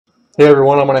Hey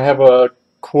everyone, I'm going to have a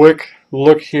quick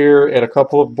look here at a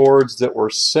couple of boards that were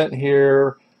sent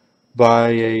here by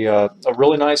a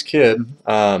really nice kid.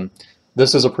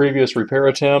 This is a previous repair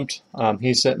attempt.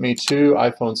 He sent me two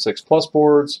iPhone 6 Plus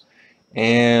boards,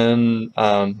 and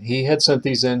he had sent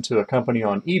these in to a company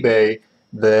on eBay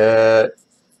that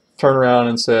turned around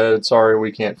and said, sorry,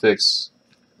 we can't fix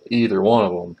either one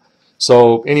of them.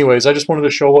 So anyways, I just wanted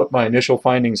to show what my initial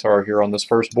findings are here on this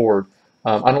first board.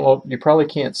 I don't know, you probably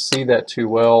can't see that too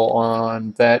well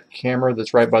on that camera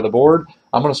that's right by the board.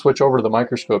 I'm going to switch over to the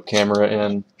microscope camera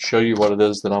and show you what it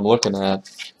is that I'm looking at.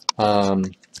 Um,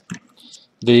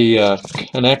 the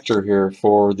connector here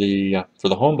for the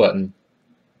home button.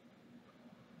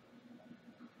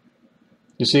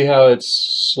 You see how it's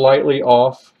slightly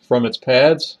off from its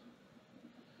pads?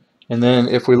 And then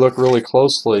if we look really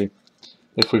closely,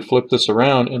 if we flip this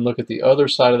around and look at the other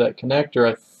side of that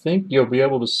connector, I think you'll be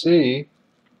able to see,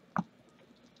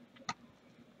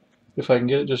 if I can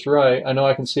get it just right. I know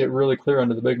I can see it really clear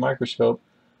under the big microscope.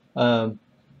 Um,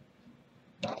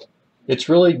 it's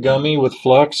really gummy with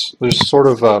flux. There's sort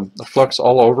of a flux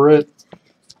all over it.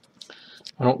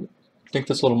 I don't think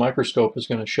this little microscope is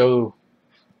going to show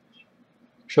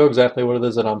exactly what it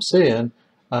is that I'm seeing.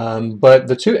 But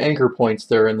the two anchor points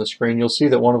there in the screen, you'll see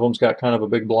that one of them's got kind of a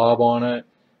big blob on it.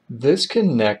 This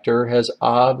connector has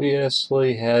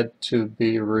obviously had to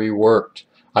be reworked.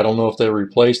 I don't know if they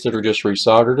replaced it or just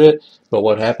resoldered it, but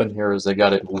what happened here is they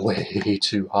got it way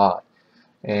too hot.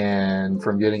 And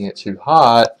from getting it too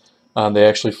hot, they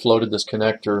actually floated this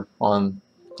connector on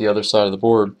the other side of the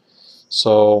board.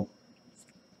 So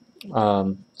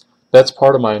that's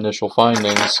part of my initial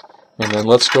findings. And then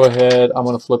let's go ahead, I'm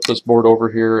going to flip this board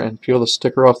over here and peel the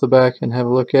sticker off the back and have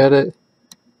a look at it.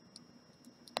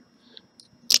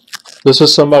 This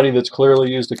is somebody that's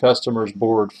clearly used a customer's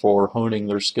board for honing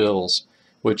their skills,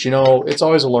 which, you know, it's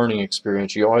always a learning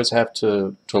experience. You always have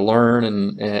to learn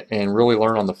and really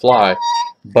learn on the fly.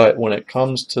 But when it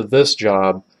comes to this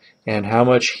job and how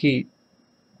much heat,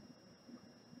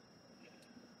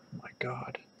 oh my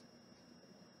God,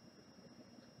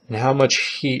 and how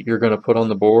much heat you're going to put on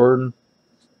the board,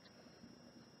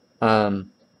 you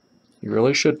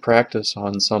really should practice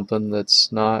on something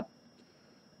that's not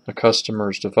a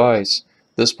customer's device.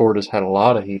 This board has had a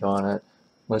lot of heat on it.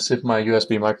 Let's see if my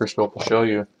USB microscope will show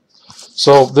you.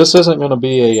 So this isn't going to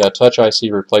be a touch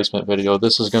IC replacement video.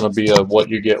 This is going to be a what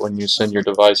you get when you send your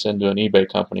device into an eBay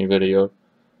company video.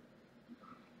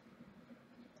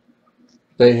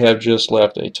 They have just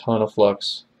left a ton of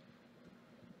flux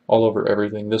all over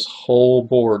everything. This whole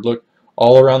board, look,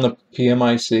 all around the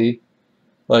PMIC.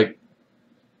 Like,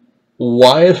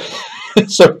 why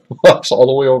is there flux all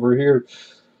the way over here?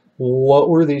 What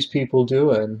were these people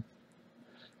doing?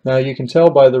 Now you can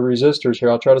tell by the resistors here.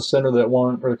 I'll try to center that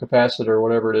one, or the capacitor, or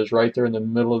whatever it is, right there in the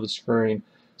middle of the screen.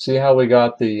 See how we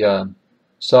got the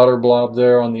solder blob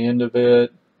there on the end of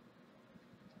it?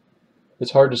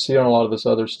 It's hard to see on a lot of this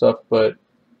other stuff, but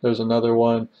there's another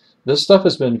one. This stuff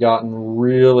has been gotten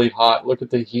really hot. Look at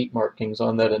the heat markings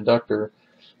on that inductor.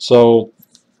 So,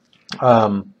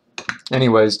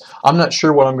 anyways, I'm not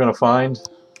sure what I'm going to find.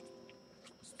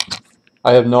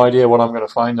 I have no idea what I'm going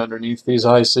to find underneath these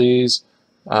ICs.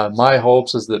 My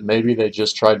hopes is that maybe they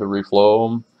just tried to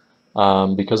reflow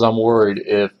them, because I'm worried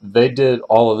if they did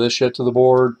all of this shit to the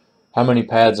board, how many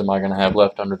pads am I going to have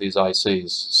left under these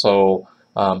ICs? So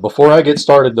before I get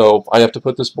started though, I have to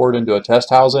put this board into a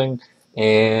test housing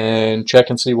and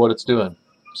check and see what it's doing.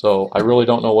 So I really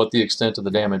don't know what the extent of the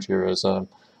damage here is. I'm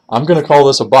going to call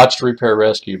this a botched repair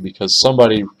rescue because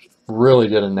somebody really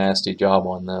did a nasty job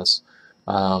on this.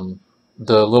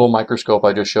 The little microscope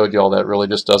I just showed you all that really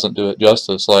just doesn't do it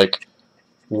justice. Like,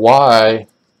 why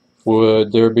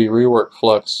would there be rework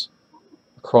flux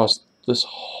across this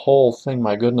whole thing?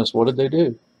 My goodness, what did they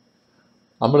do?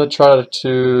 I'm going to try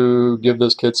to give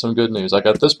this kid some good news. I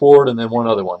got this board and then one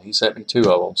other one. He sent me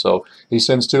two of them. So he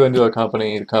sends two into a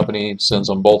company. The company sends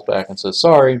them both back and says,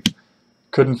 sorry,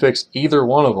 couldn't fix either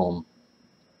one of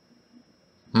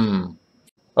them.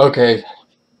 Okay.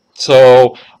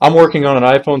 So I'm working on an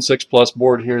iPhone 6 Plus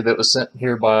board here that was sent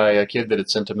here by a kid that had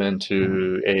sent them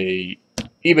into a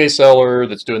eBay seller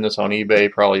that's doing this on eBay,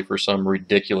 probably for some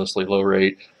ridiculously low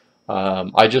rate.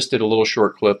 I just did a little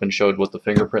short clip and showed what the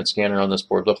fingerprint scanner on this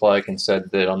board looked like and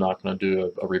said that I'm not going to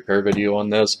do a repair video on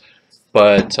this,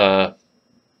 but I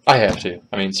have to.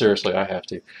 I mean, seriously, I have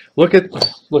to. Look at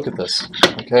this,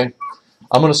 okay?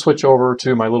 I'm going to switch over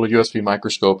to my little USB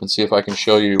microscope and see if I can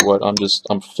show you what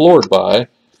I'm floored by.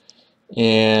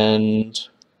 And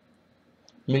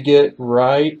let me get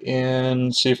right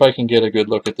and see if I can get a good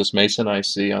look at this Mason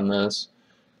IC on this.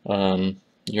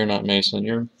 You're not Mason,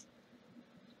 you're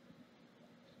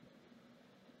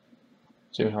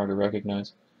It's even hard to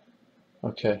recognize.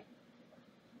 Okay.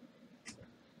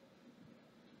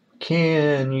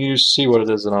 Can you see what it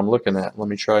is that I'm looking at? Let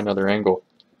me try another angle.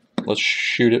 Let's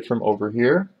shoot it from over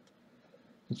here.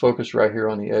 Focus right here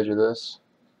on the edge of this.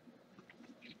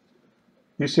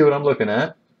 You see what I'm looking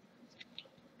at?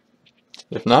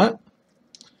 If not,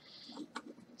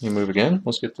 you move again.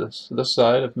 Let's get this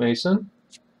side of Mason.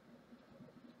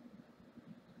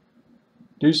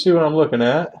 Do you see what I'm looking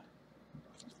at?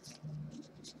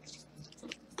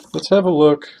 Let's have a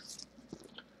look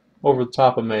over the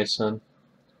top of Mason.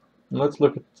 And let's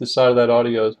look at the side of that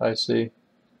audio IC.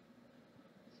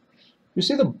 You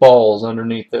see the balls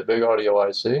underneath that big audio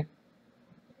IC?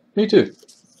 Me too.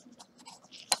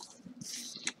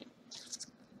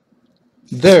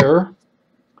 There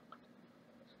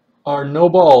are no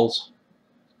balls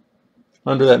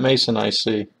under that Mason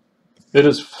IC. It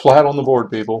is flat on the board,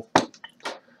 people.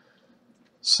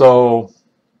 So,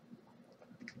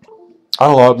 I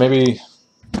don't know, maybe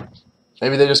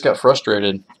they just got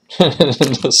frustrated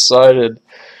and decided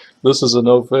this is a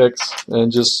no fix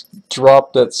and just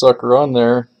dropped that sucker on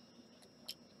there.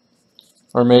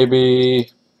 Or maybe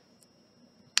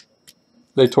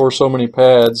they tore so many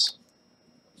pads.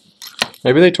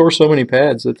 Maybe they tore so many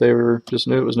pads that they just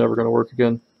knew it was never going to work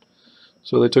again.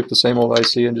 So they took the same old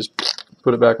IC and just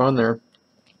put it back on there.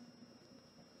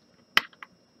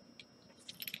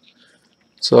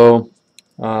 So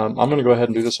I'm going to go ahead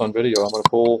and do this on video. I'm going to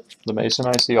pull the Mason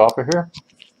IC off of here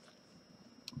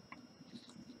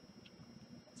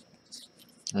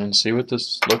and see what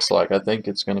this looks like. I think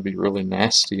it's going to be really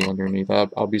nasty underneath.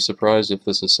 I'll be surprised if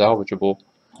this is salvageable.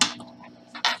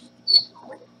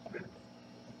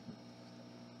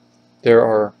 There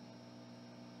are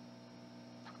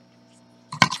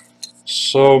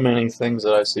so many things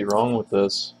that I see wrong with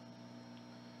this.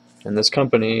 And this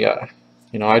company,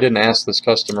 you know, I didn't ask this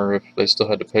customer if they still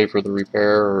had to pay for the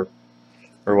repair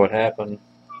or what happened.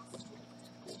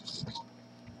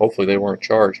 Hopefully they weren't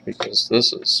charged, because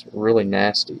this is really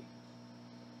nasty.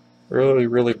 Really,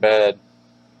 really bad.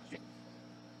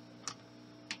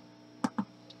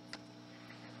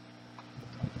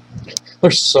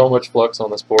 There's so much flux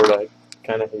on this board, I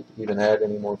kind of hate to even add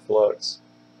any more flux.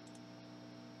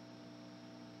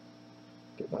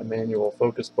 Get my manual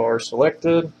focus bar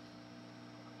selected.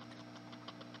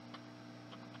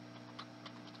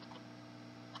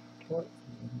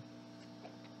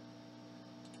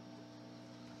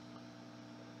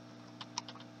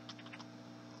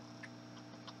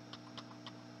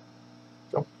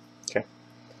 Go. Okay.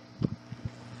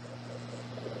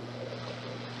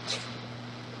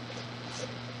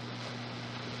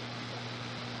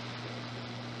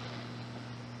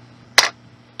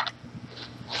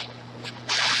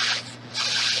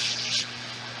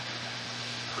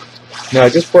 Now I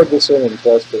just plugged this in and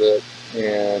tested it,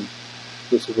 and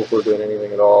this is before doing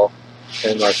anything at all,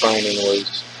 and my finding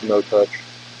was no touch.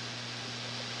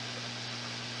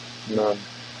 None.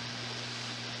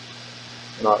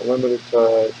 Not limited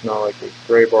touch, not like there's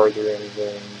gray bars or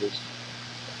anything, just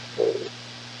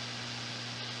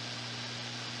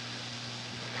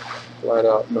flat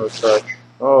out no touch.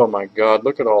 Oh my god,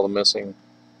 look at all the missing.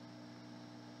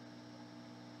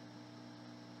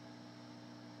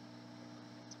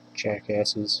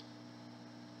 Jackasses.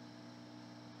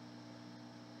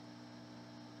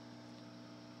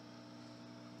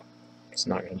 It's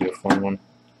not going to be a fun one.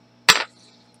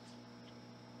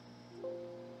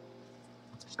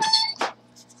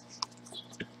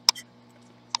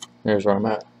 There's where I'm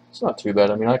at. It's not too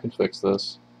bad. I mean, I can fix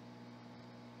this.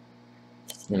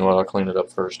 You know what, I'll clean it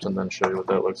up first and then show you what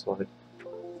that looks like.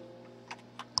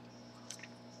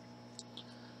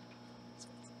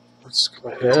 Let's go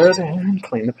ahead and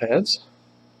clean the pads.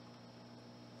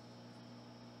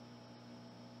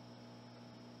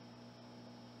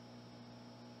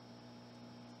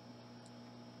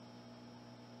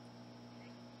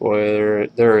 Boy,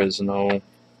 there's no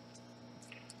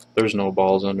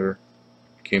balls under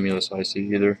Cumulus IC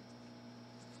either.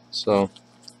 So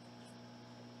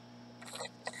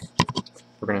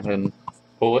we're going to go ahead and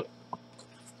pull it.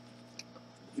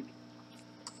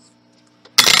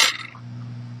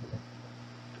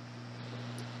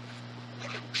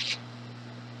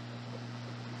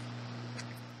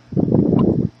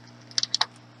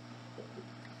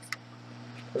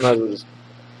 I might as well just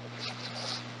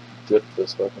dip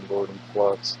this fucking board in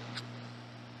flux.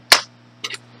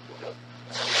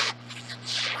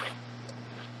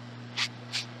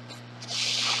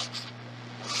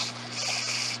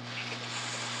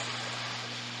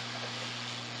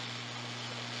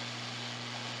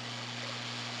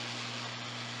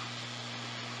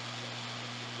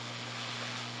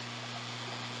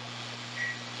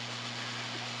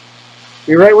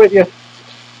 Be right with you.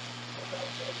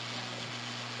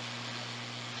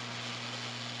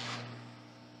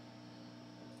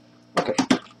 Okay.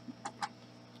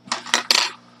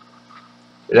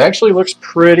 It actually looks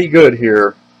pretty good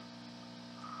here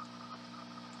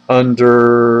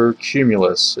under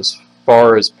Cumulus as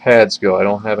far as pads go. I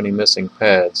don't have any missing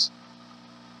pads.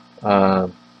 I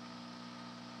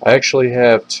actually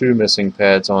have 2 missing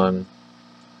pads on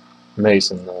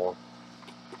Mason though.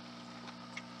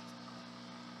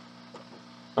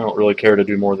 I don't really care to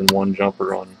do more than 1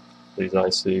 jumper on these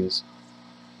ICs.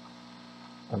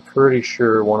 I'm pretty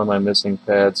sure one of my missing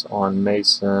pads on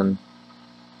Mason,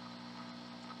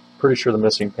 pretty sure the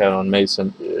missing pad on Mason,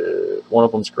 one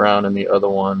of them's ground and the other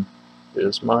one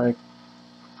is my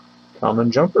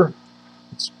common jumper.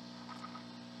 It's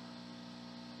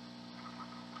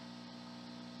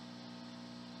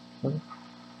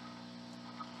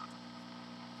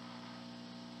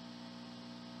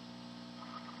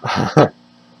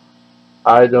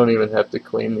I don't even have to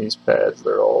clean these pads,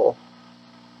 they're all,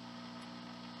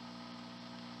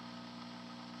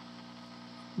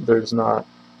 there's not,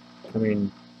 I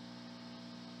mean,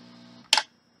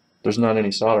 there's not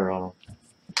any solder on them.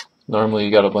 Normally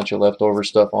you got a bunch of leftover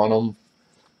stuff on them.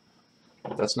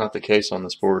 That's not the case on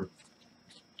this board.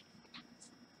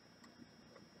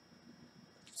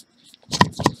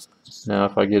 Now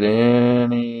if I get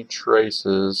any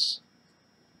traces,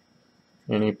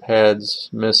 any pads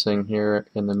missing here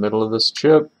in the middle of this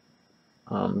chip,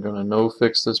 I'm going to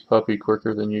no-fix this puppy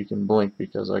quicker than you can blink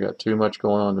because I got too much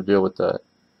going on to deal with that.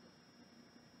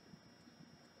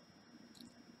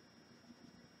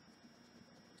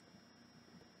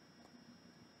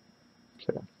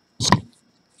 Okay.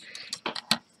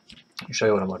 Let me show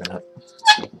you what I'm looking at.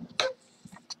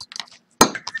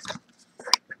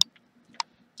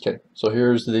 Okay, so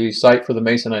here's the sight for the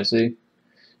Mason IC.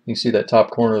 You can see that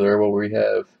top corner there where we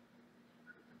have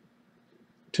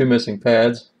 2 missing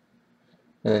pads.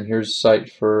 And then here's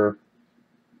sight for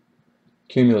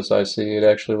Cumulus IC. It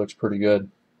actually looks pretty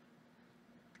good.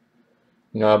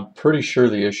 You know, I'm pretty sure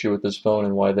the issue with this phone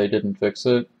and why they didn't fix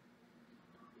it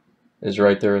is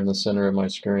right there in the center of my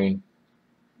screen.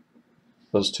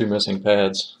 Those 2 missing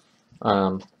pads.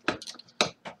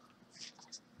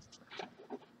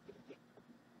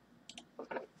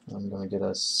 I'm going to get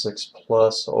a 6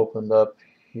 Plus opened up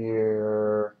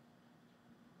here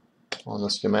on the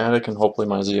schematic, and hopefully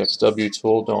my ZXW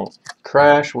tool don't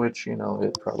crash, which, you know,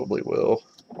 it probably will.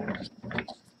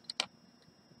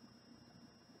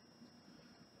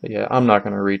 But yeah, I'm not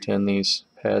going to retin these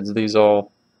pads. These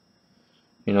all,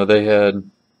 you know, they had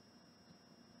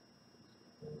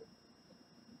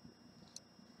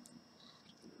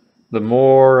the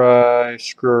more I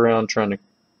screw around trying to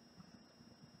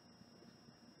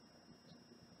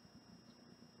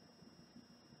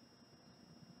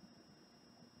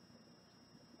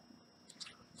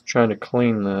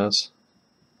clean this,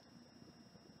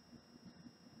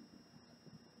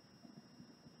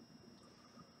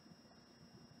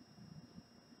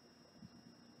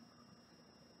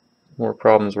 more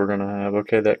problems we're going to have.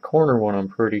 Okay, that corner one I'm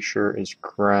pretty sure is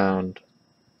ground.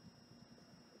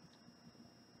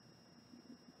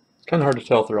 It's kind of hard to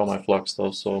tell through all my flux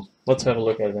though, so let's have a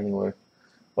look at it anyway.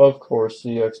 Of course,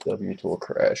 the ZXW tool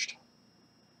crashed.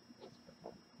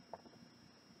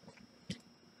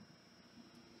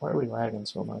 Why are we lagging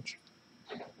so much?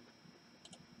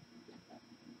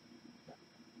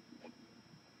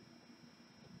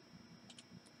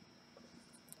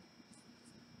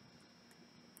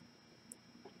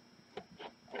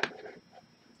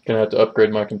 Gonna have to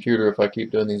upgrade my computer if I keep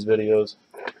doing these videos.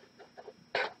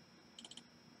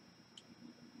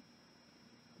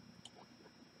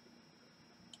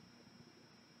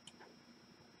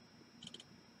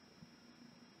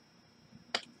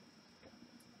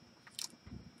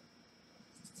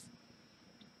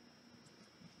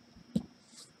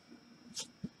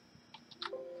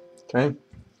 Okay.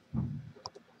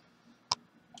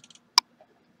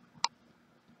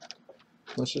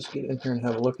 Let's just get in here and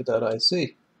have a look at that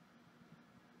IC.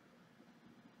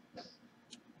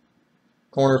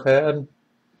 Corner pad,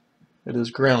 it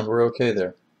is ground, we're okay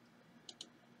there.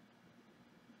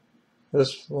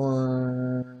 This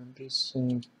one,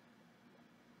 DC.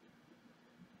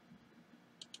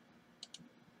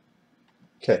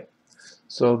 Okay,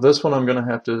 so this one I'm going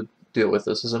to have to deal with.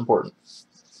 This is important.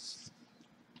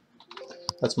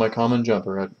 That's my common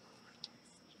jumper.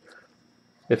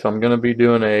 If I'm going to be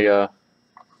doing a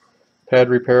pad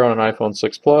repair on an iPhone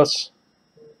 6 Plus,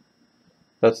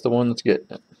 that's the one that's getting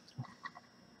it.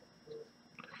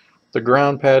 The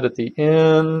ground pad at the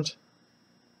end,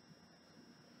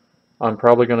 I'm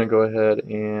probably going to go ahead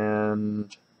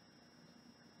and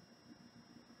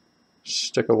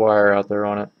stick a wire out there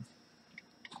on it.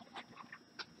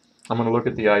 I'm going to look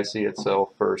at the IC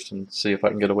itself first and see if I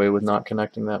can get away with not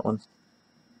connecting that one.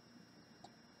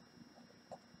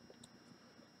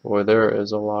 Boy, there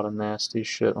is a lot of nasty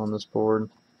shit on this board.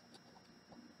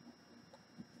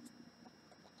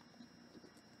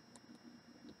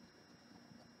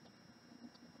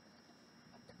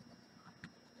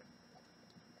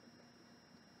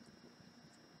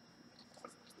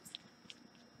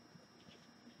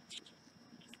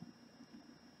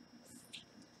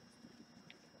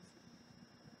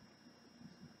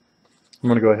 I'm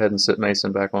going to go ahead and sit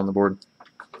Mason back on the board.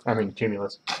 I mean,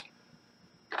 Cumulus.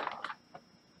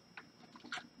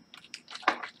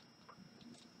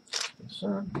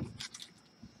 So,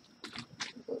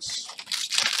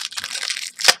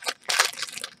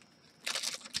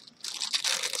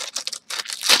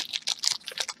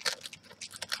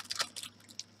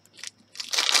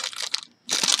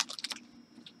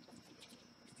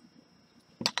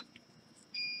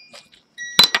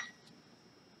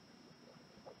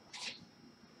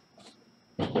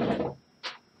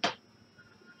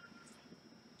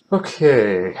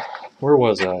 okay, where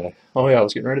was I? Oh yeah, I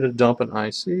was getting ready to dump an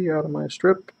IC out of my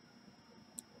strip.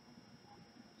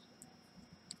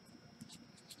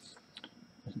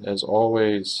 As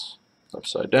always,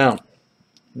 upside down.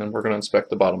 And then we're going to inspect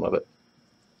the bottom of it.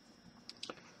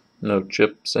 No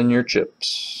chips in your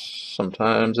chips.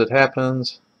 Sometimes it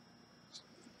happens.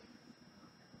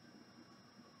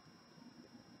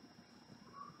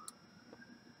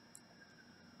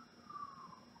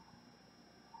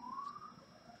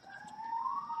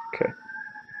 Okay.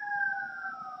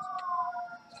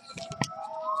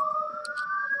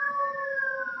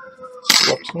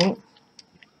 Flux on it.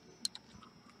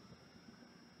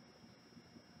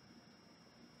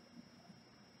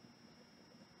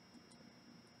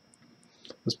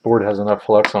 This board has enough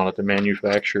flux on it to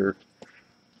manufacture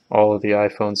all of the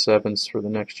iPhone 7s for the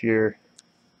next year.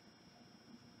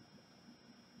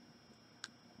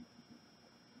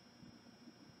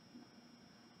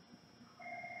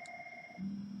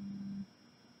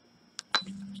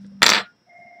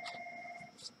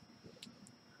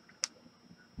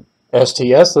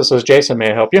 STS, this is Jason.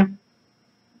 May I help you?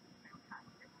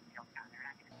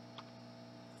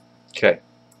 Okay.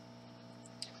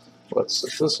 Let's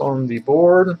set this on the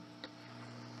board.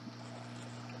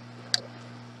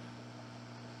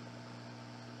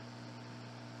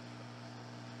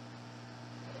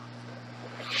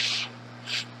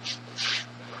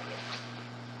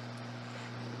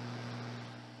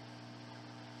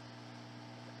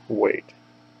 Wait.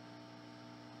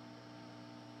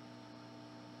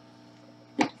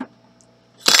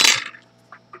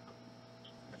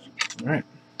 All right.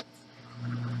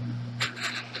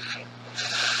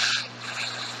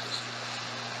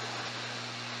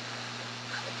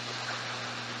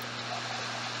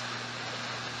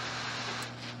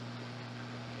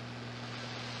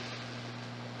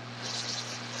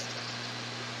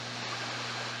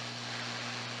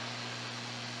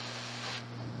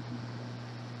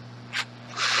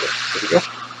 There we go.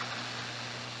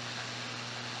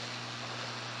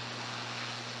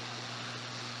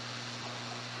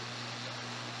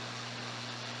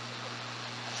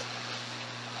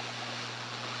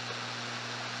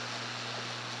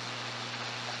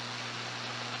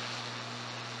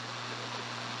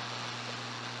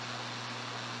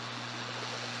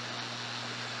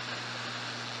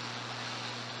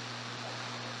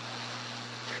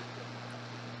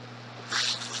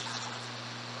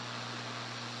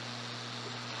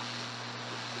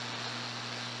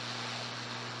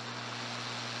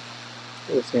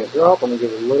 It's going to drop. I'm going to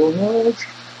give it a little nudge.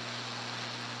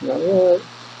 Not yet.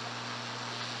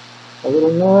 A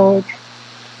little nudge.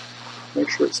 Make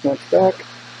sure it snaps back.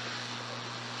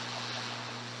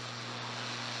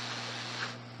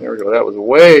 There we go. That was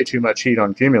way too much heat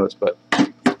on Cumulus, but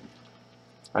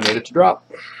I need it to drop.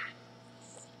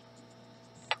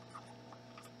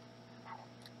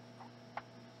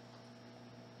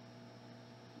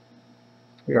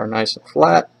 We are nice and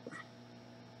flat.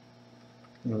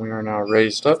 And we are now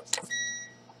raised up.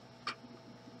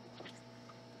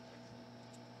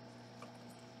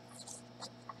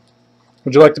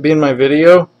 Would you like to be in my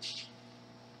video?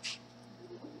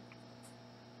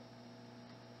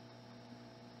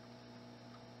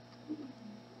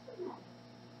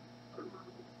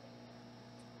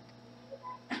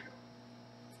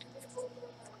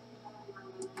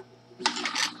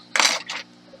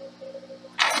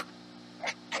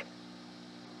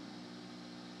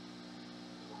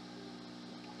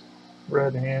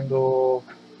 Red handle.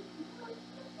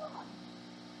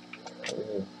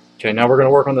 Okay, now we're going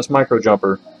to work on this micro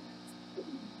jumper.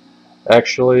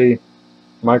 Actually,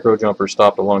 micro jumper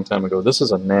stopped a long time ago. This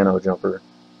is a nano jumper.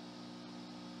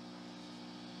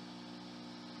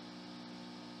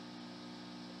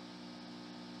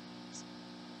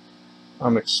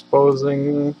 I'm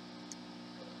exposing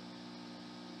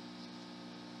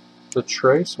the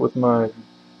trace with my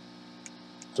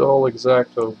dull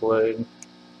X-Acto blade.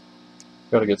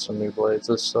 Gotta get some new blades,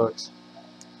 this sucks.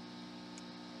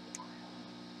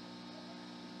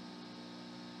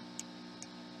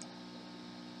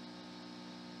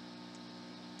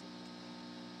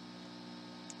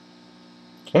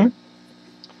 Okay,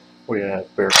 we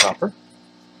have bare copper.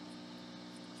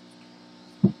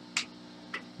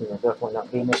 We are definitely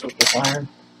not doing this with this iron.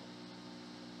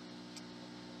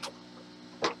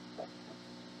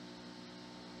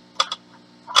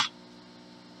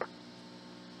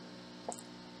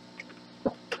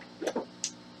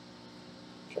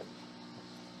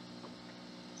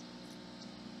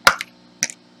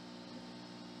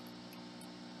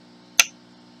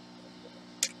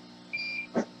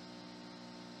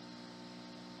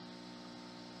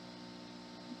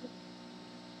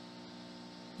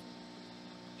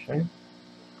 Okay,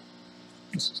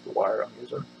 this is the wire I'm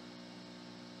using.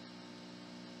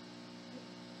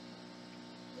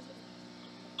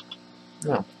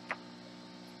 Now,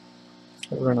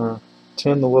 we're going to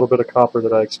tin the little bit of copper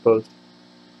that I exposed.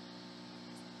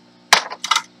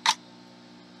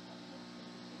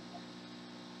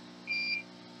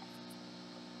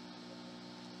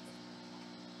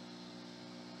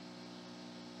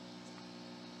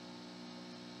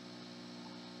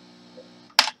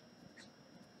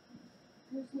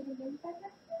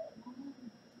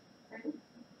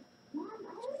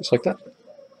 Just like that.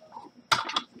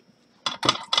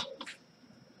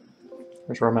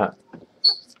 There's where I'm at.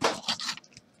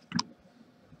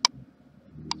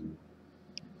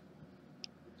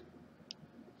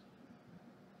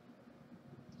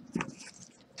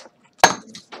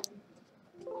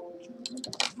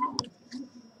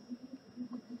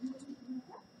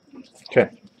 Okay.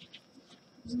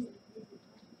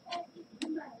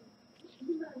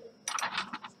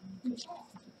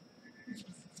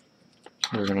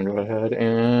 We're going to go ahead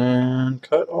and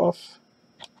cut off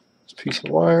this piece of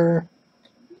wire.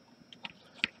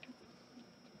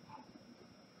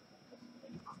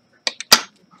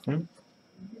 Okay.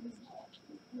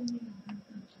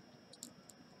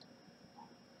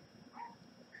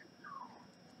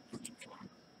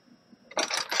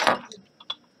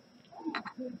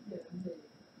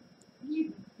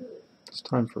 It's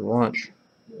time for lunch.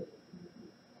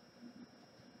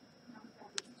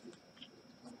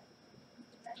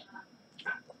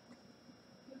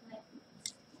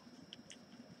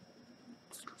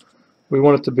 We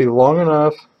want it to be long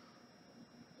enough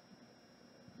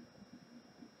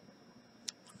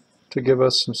to give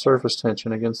us some surface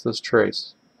tension against this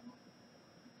trace.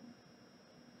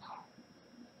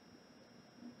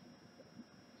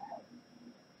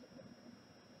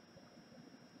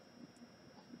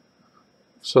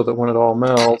 So that when it all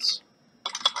melts,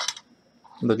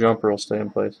 the jumper will stay in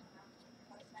place.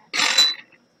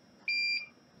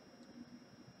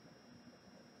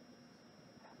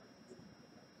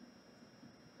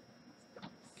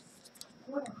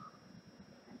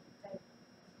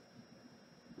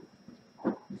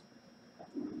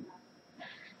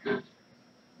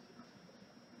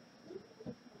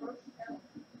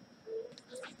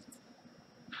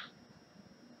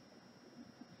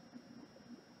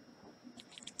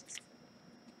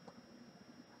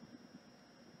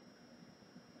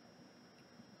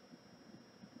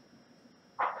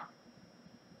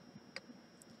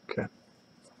 Okay.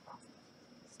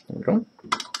 There we go.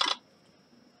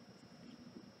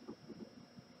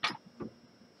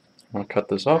 I'll cut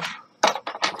this off.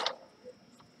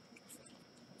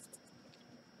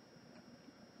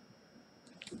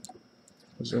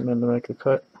 Zoom in to make a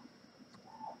cut.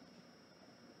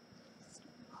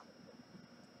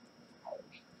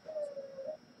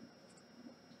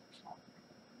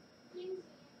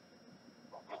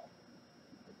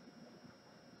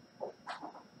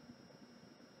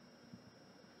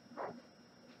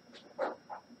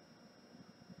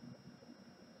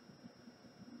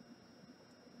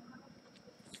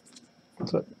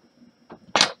 That's it.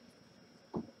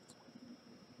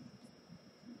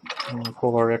 And we'll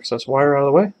pull our excess wire out of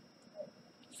the way.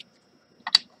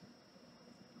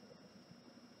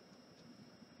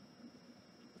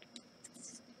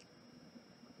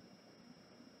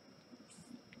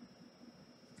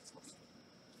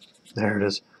 There it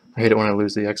is. I hate it when I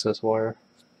lose the excess wire.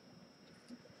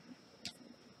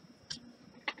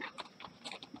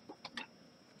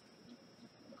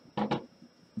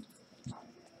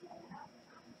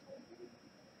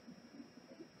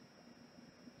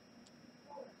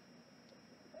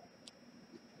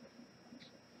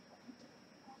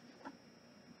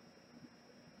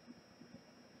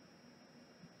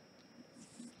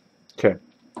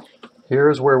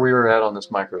 Here's where we were at on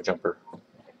this micro jumper.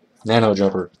 Nano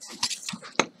jumper.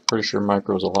 Pretty sure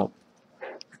micro is a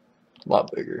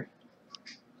lot bigger.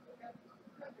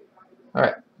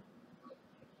 Alright.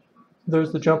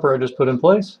 There's the jumper I just put in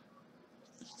place.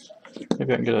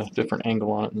 Maybe I can get a different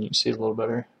angle on it and you can see it a little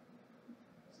better.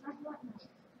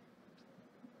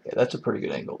 Yeah, that's a pretty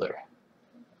good angle there,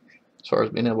 as far as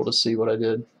being able to see what I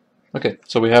did. Okay,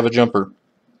 so we have a jumper.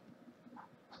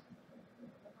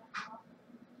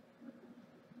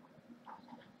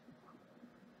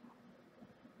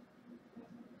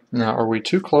 Now, are we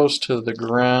too close to the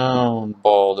ground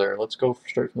ball there? Let's go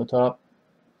straight from the top.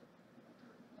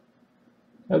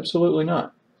 Absolutely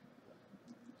not.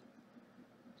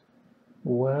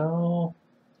 Well,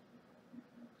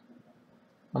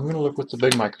 I'm going to look with the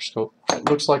big microscope. It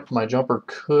looks like my jumper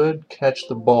could catch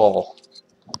the ball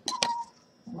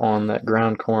on that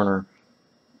ground corner.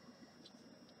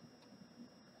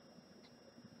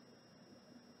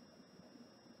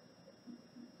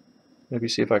 Maybe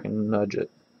see if I can nudge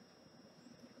it.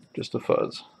 Just a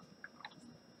fuzz.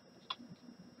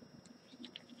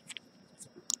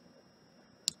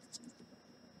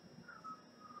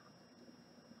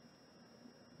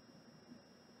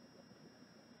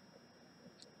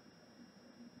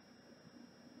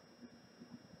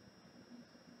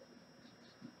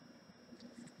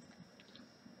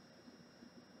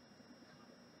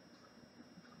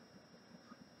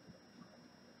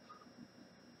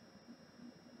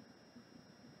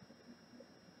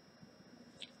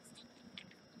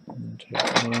 And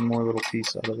take one more little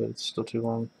piece out of it. It's still too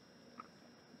long.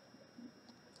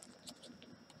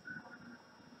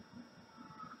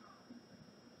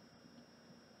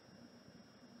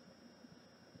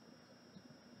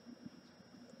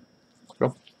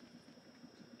 Go.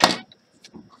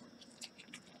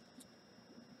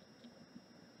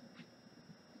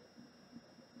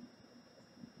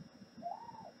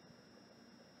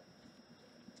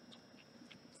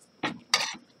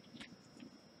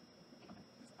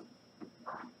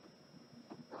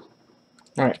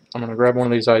 Alright, I'm going to grab one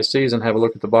of these ICs and have a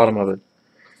look at the bottom of it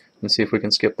and see if we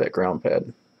can skip that ground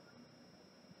pad.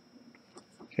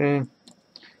 Okay,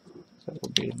 that will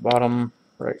be the bottom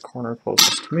right corner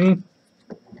closest to me.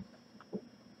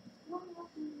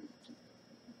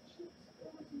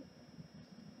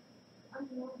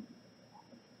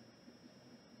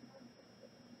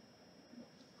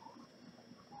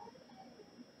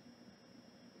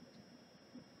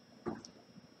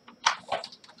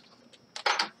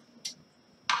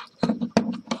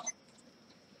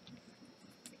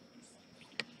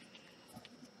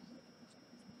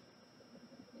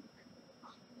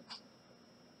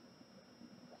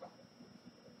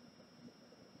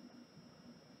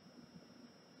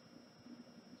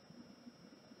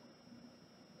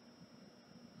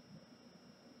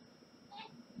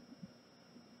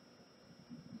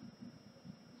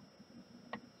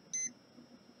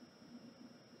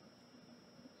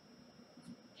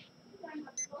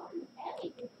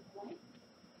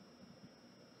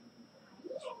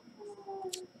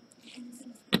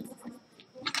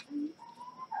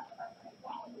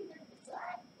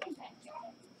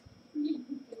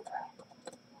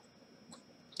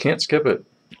 Can't skip it.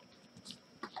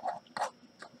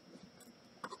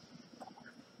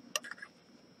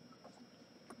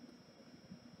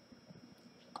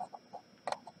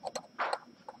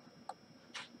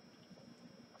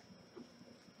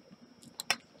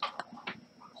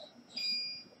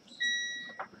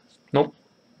 Nope.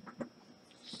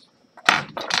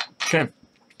 Okay.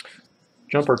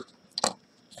 Jumper.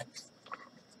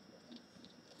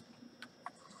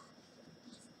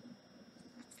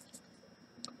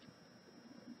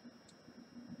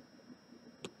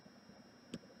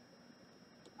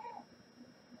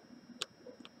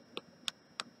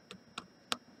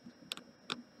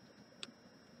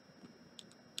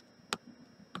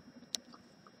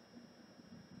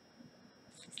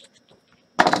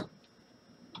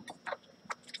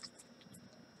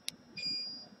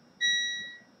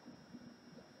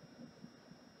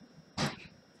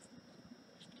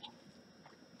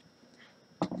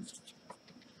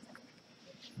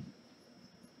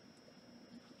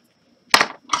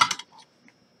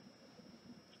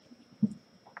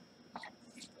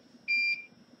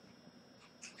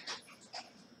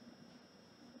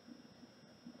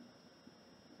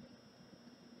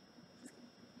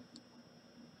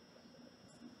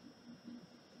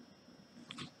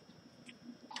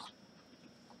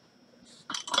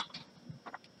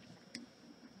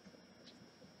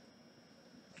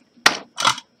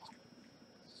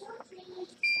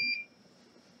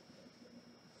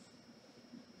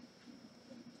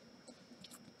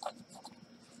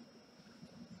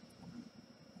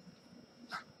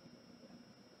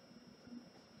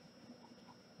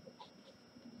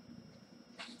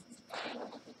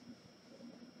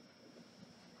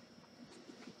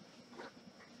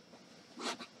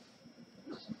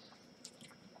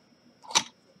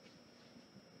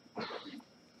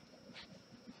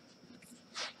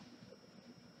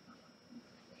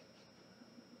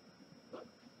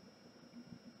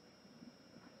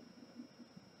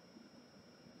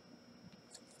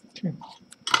 Okay.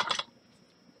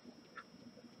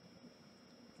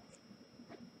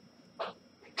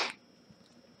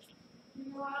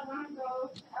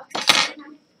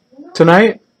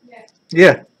 Tonight?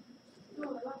 Yeah.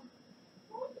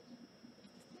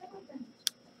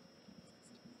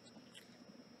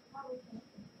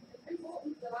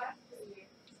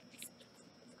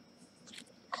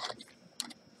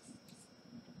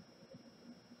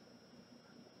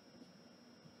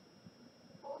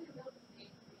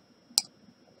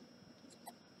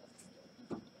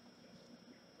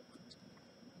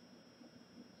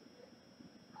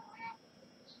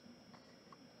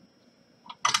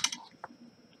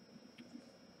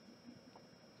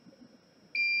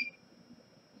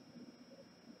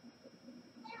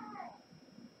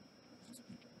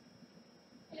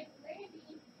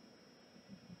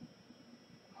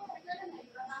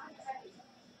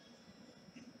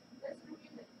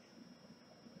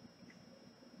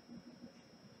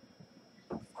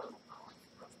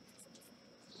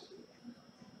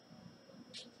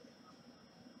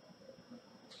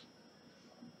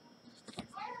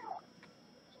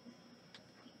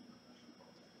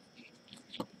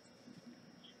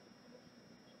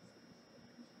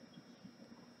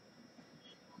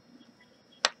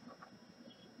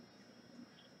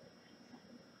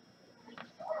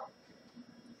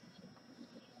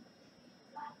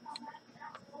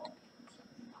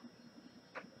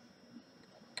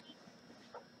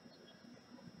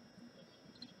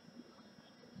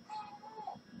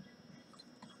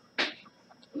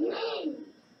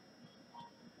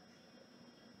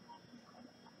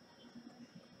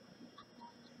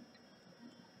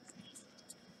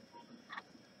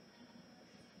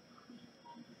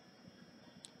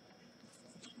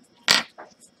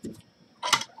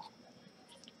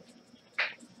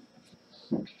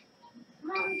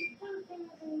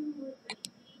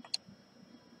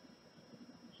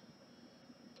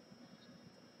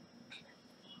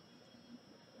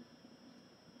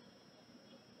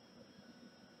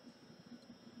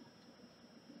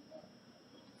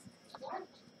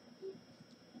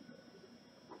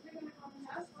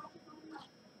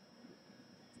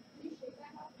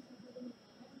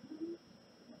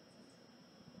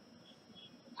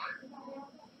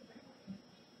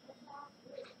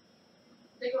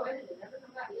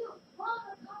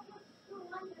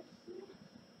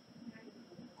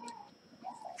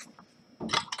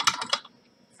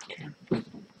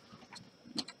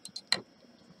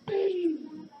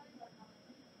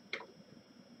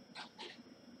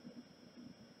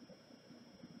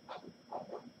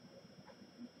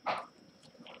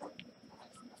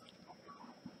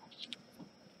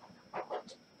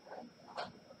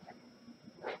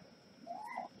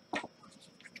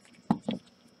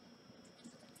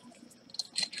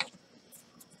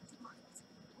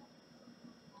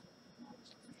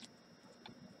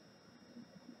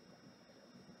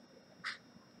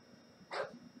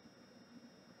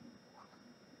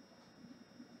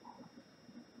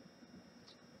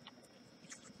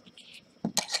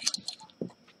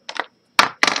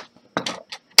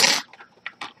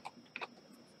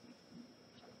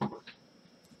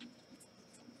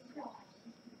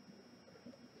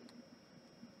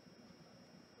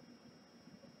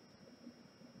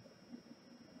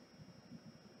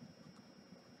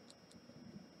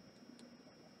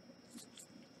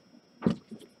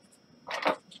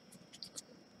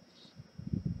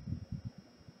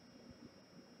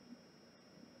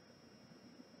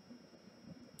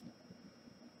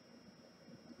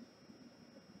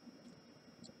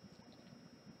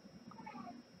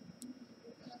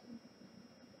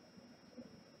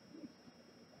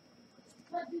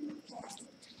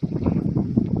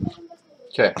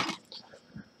 Okay.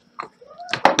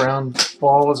 Ground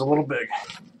ball is a little big.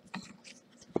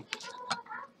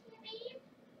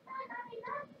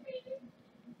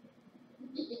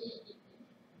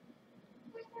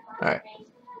 Alright.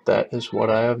 That is what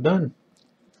I have done.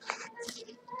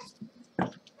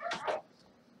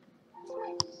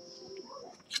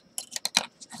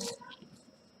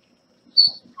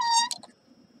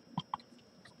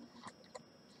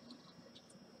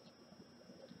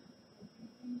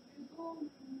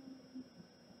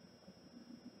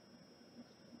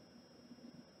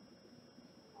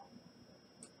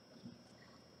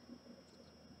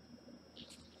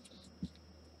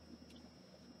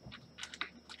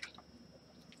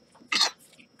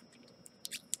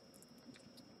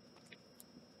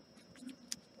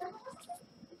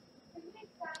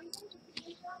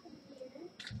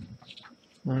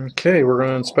 Okay, we're going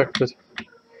to inspect the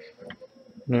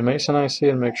new Mason IC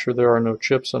and make sure there are no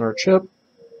chips on our chip.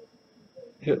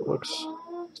 It looks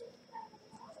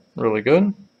really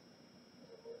good.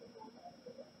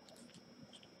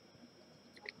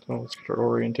 Oh, let's get our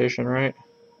orientation right.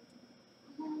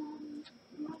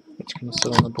 It's going to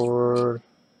sit on the board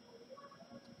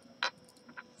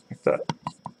like that.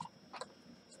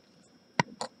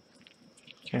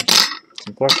 Okay,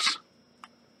 some flux.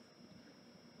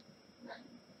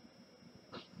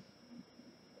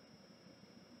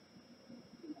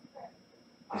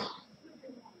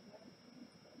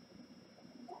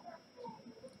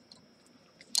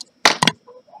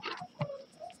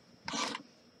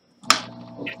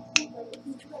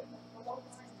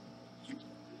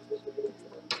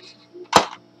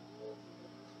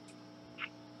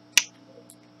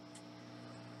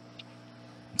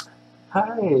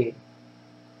 Hi.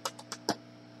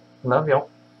 Love you.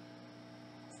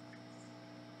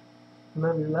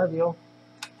 Love you.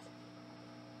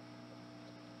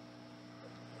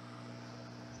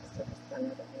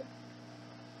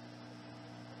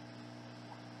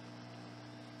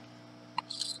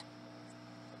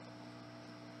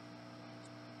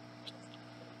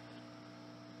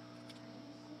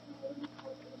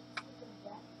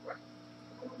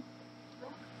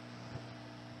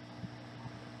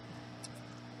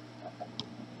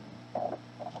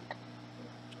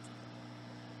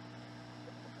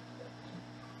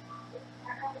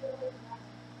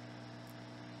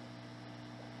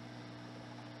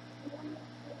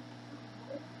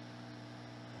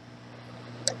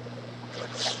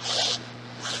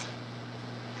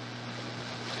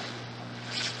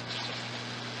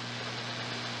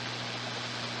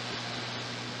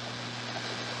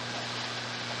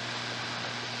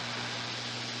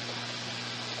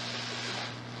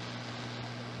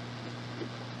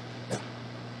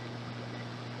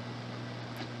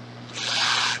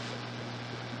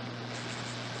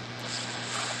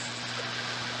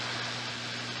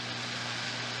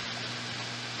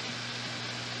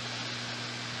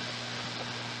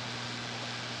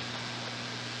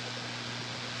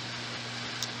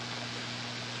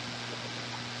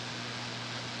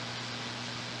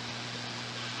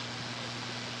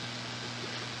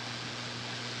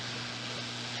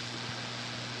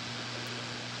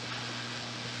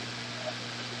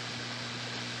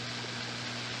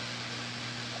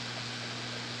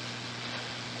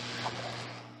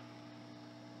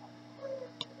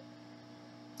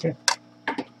 Okay.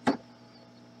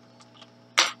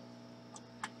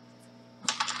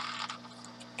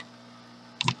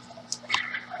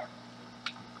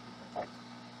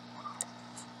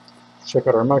 Check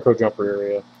out our micro jumper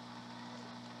area,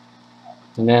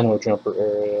 nano jumper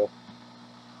area.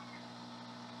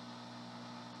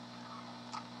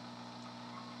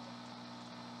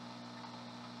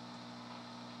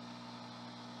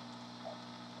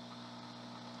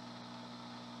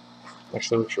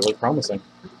 Actually looks really promising.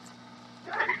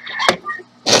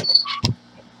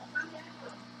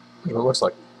 Here's what it looks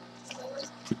like.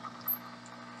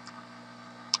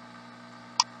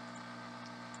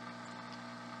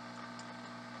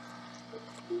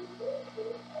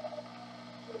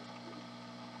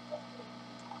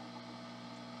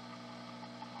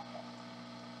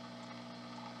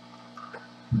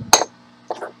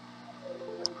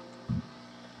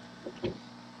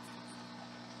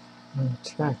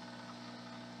 Okay.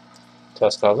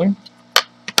 Test housing.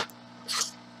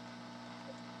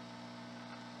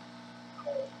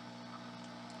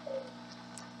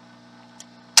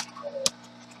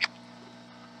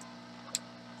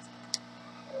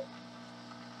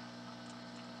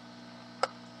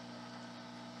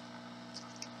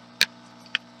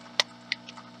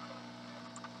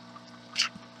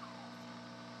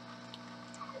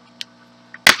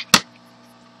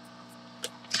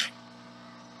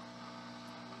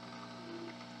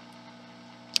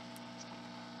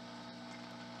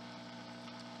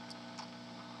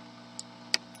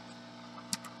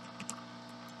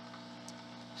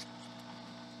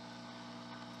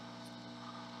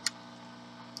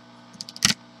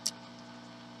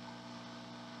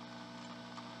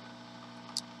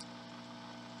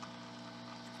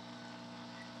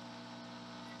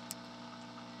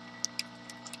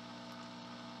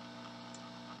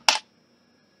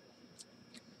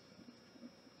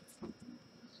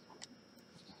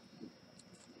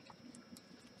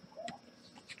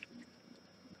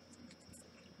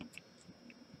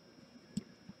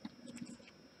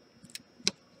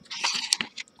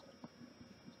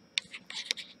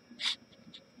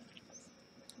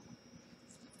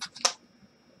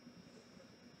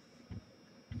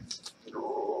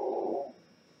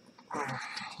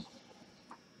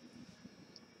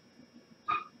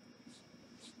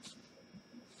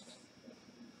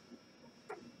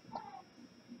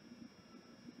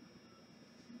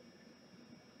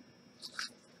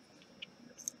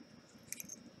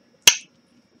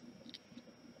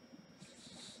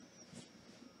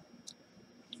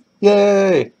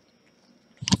 Yay!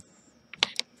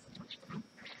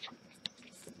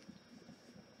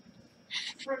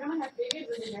 We're gonna have babies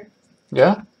in here.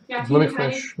 Yeah? Yeah, Let me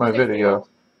finish my video.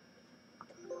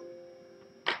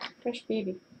 Fresh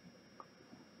baby.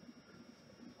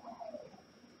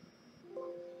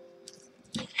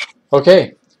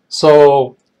 Okay,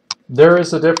 so there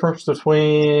is a difference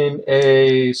between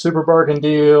a super bargain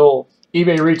deal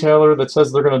eBay retailer that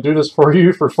says they're going to do this for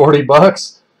you for 40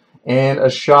 bucks and a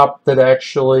shop that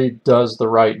actually does the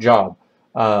right job.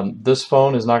 This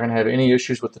phone is not going to have any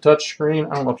issues with the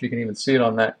touchscreen. I don't know if you can even see it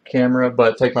on that camera,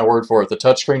 but take my word for it. The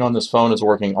touchscreen on this phone is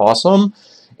working awesome.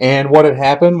 And what had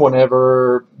happened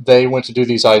whenever they went to do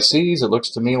these ICs, it looks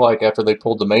to me like after they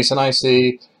pulled the Mason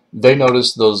IC, they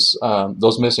noticed those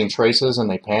missing traces and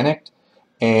they panicked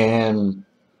and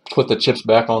put the chips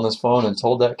back on this phone and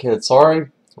told that kid, sorry,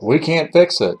 we can't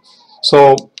fix it.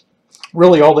 So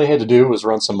really all they had to do was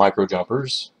run some micro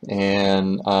jumpers.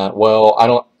 And well, I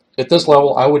don't, at this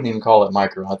level, I wouldn't even call it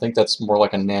micro. I think that's more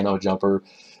like a nano jumper.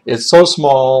 It's so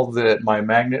small that my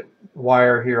magnet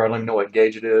wire here, I don't even know what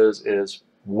gauge it is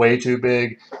way too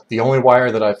big. The only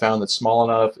wire that I found that's small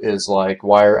enough is like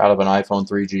wire out of an iPhone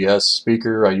 3GS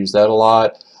speaker. I use that a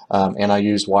lot. And I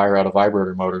use wire out of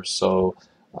vibrator motors. So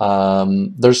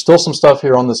there's still some stuff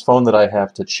here on this phone that I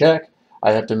have to check.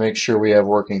 I have to make sure we have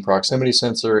working proximity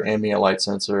sensor, ambient light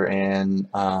sensor, and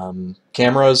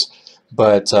cameras.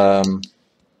 But I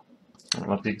don't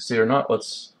know if you can see it or not.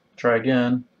 Let's try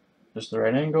again. Just the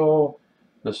right angle.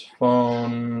 This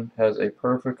phone has a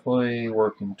perfectly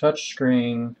working touch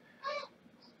screen.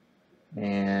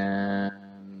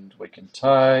 And we can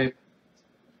type.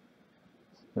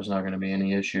 There's not going to be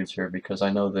any issues here because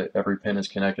I know that every pin is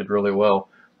connected really well.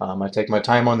 I take my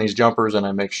time on these jumpers and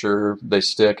I make sure they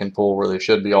stick and pull where they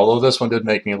should be, although this one did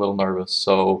make me a little nervous.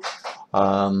 So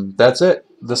that's it.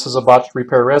 This is a botched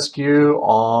repair rescue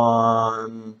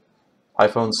on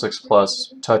iPhone 6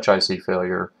 Plus Touch IC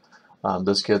failure.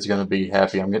 This kid's going to be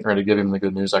happy. I'm getting ready to give him the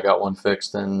good news. I got one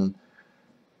fixed, and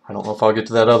I don't know if I'll get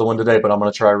to that other one today, but I'm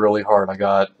going to try really hard. I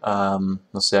got,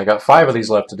 let's see, I got 5 of these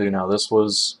left to do now. This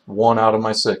was 1 out of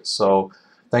my 6. So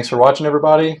thanks for watching,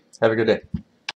 everybody. Have a good day.